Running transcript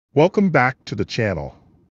Welcome back to the channel.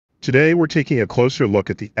 Today we're taking a closer look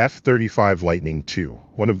at the F-35 Lightning II,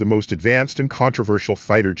 one of the most advanced and controversial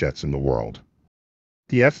fighter jets in the world.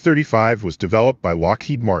 The F-35 was developed by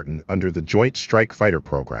Lockheed Martin under the Joint Strike Fighter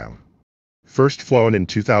program. First flown in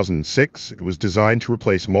 2006, it was designed to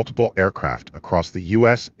replace multiple aircraft across the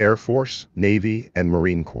U.S. Air Force, Navy, and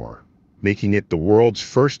Marine Corps, making it the world's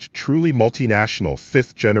first truly multinational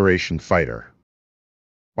fifth-generation fighter.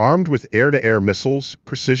 Armed with air-to-air missiles,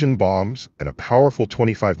 precision bombs, and a powerful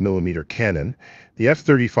 25mm cannon, the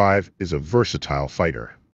F-35 is a versatile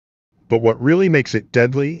fighter. But what really makes it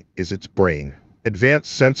deadly is its brain.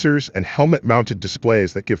 Advanced sensors and helmet-mounted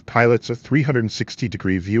displays that give pilots a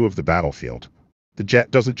 360-degree view of the battlefield. The jet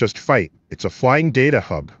doesn't just fight, it's a flying data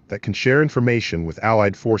hub that can share information with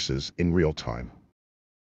allied forces in real time.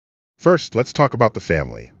 First, let's talk about the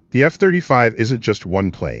family. The F-35 isn't just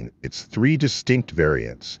one plane, it's three distinct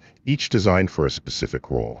variants, each designed for a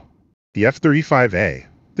specific role. The F-35A.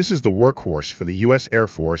 This is the workhorse for the U.S. Air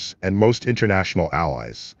Force and most international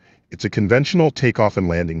allies. It's a conventional takeoff and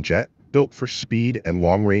landing jet, built for speed and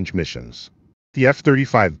long-range missions. The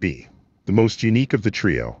F-35B. The most unique of the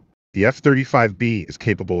trio. The F-35B is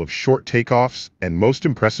capable of short takeoffs and, most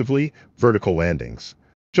impressively, vertical landings.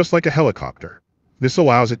 Just like a helicopter. This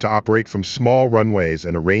allows it to operate from small runways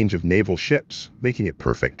and a range of naval ships, making it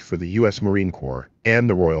perfect for the U.S. Marine Corps and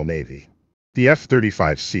the Royal Navy. The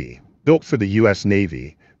F-35C. Built for the U.S.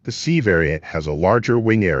 Navy, the C variant has a larger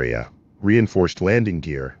wing area, reinforced landing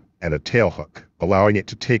gear, and a tailhook, allowing it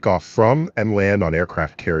to take off from and land on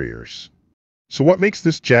aircraft carriers. So what makes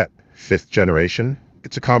this jet fifth generation?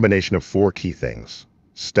 It's a combination of four key things.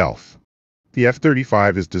 Stealth. The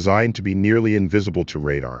F-35 is designed to be nearly invisible to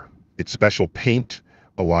radar. Its special paint,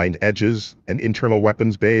 aligned edges, and internal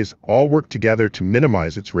weapons bays all work together to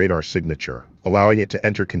minimize its radar signature, allowing it to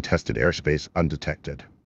enter contested airspace undetected.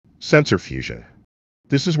 Sensor fusion.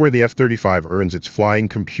 This is where the F-35 earns its flying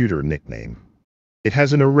computer nickname. It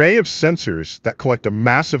has an array of sensors that collect a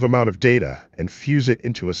massive amount of data and fuse it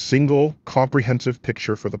into a single, comprehensive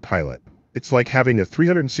picture for the pilot. It's like having a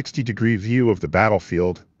 360-degree view of the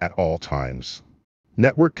battlefield at all times.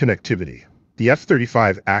 Network connectivity. The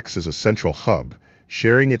F-35 acts as a central hub,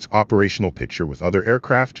 sharing its operational picture with other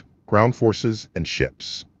aircraft, ground forces, and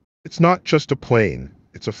ships. It's not just a plane,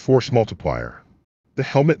 it's a force multiplier. The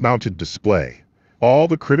helmet-mounted display. All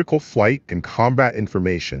the critical flight and combat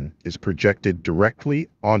information is projected directly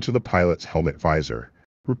onto the pilot's helmet visor,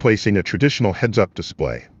 replacing a traditional heads-up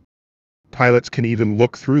display. Pilots can even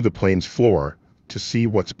look through the plane's floor to see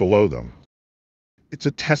what's below them. It's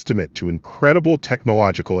a testament to incredible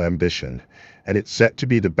technological ambition, and it's set to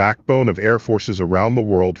be the backbone of air forces around the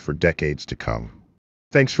world for decades to come.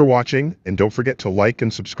 Thanks for watching, and don't forget to like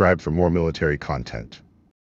and subscribe for more military content.